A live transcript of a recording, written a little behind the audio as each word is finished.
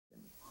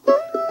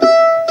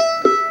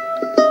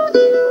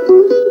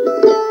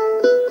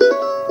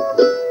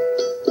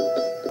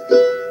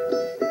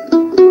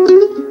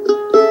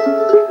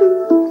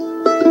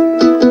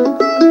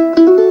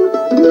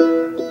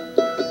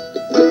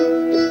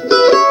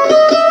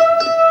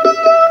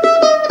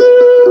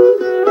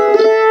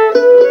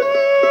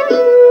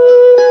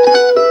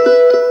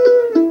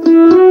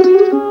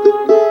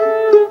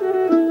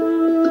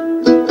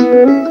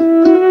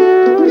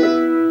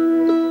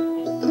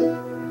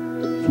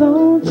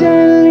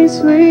gently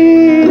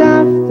sweet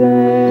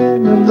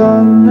Afton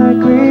among my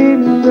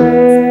green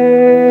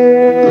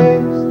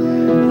graves.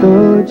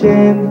 Flow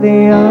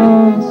gently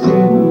on,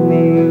 sing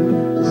me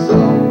the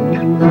song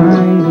in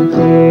my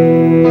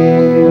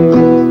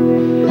praise.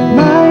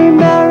 My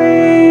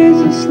Mary's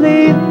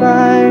asleep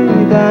by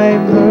thy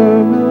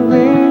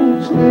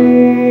murmuring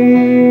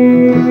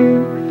stream.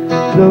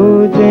 Flow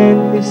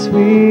gently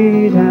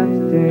sweet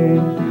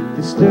Afton,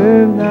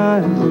 disturb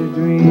not the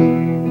dream.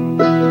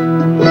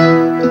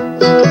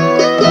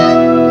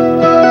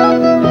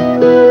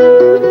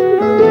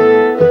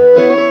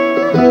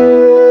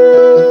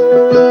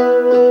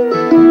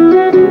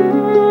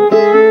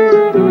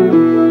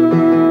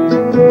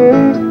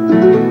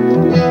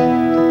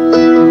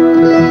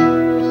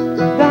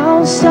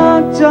 Thou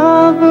sound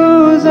of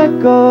whose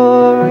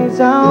echo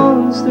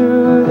resounds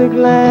through the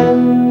glen.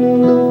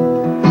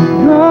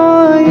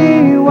 Roar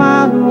ye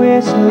wild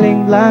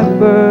whistling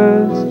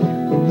blackbirds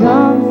in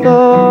yon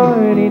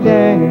thorny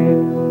den.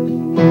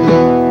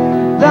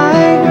 Thy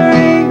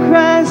great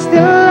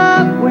crested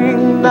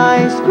lapwing, thy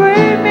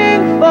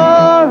screaming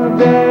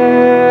forbear.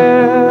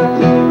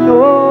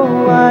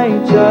 Oh, I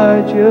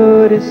judge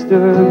you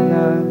disturb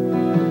not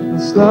the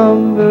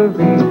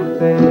slumbering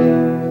fair.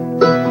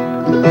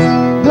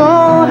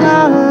 Oh,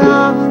 how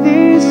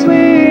lofty,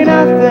 sweet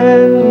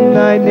Afton,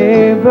 thy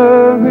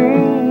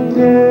neighboring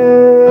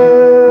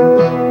hill,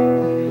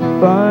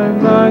 far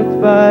marked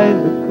by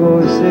the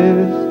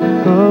courses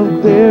of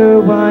clear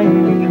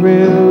winding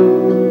rill.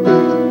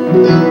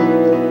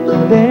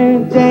 There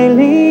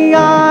daily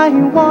I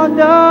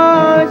wander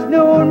as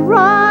noon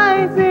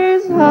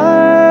rises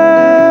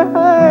high.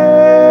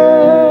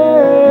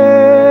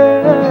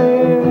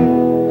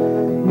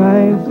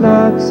 My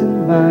flocks and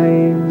my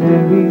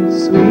Mary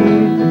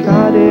sweet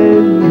caught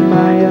in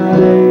my eye.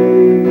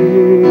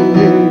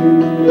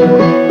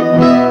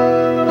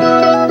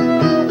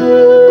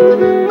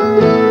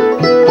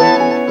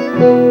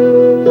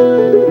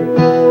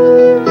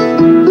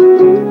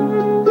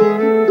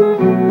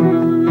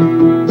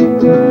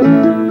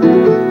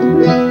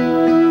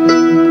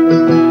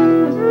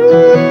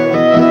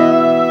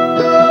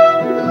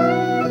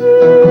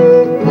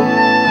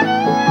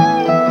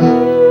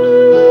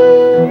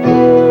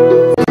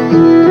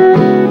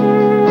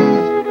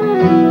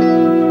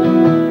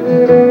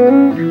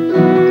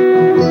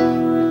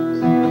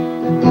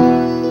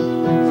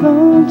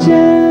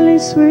 Gently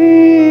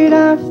sweet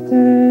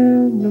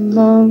Afton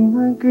among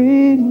my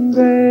green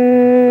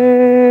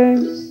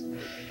graves.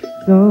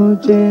 Flow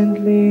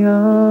gently,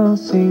 I'll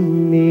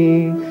sing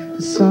thee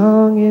a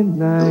song in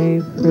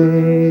thy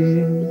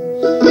praise.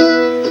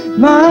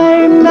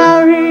 My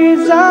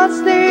Mary's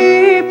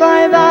asleep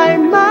by thy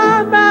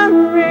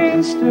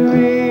murmuring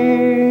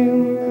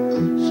stream,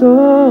 so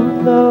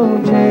flow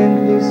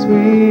gently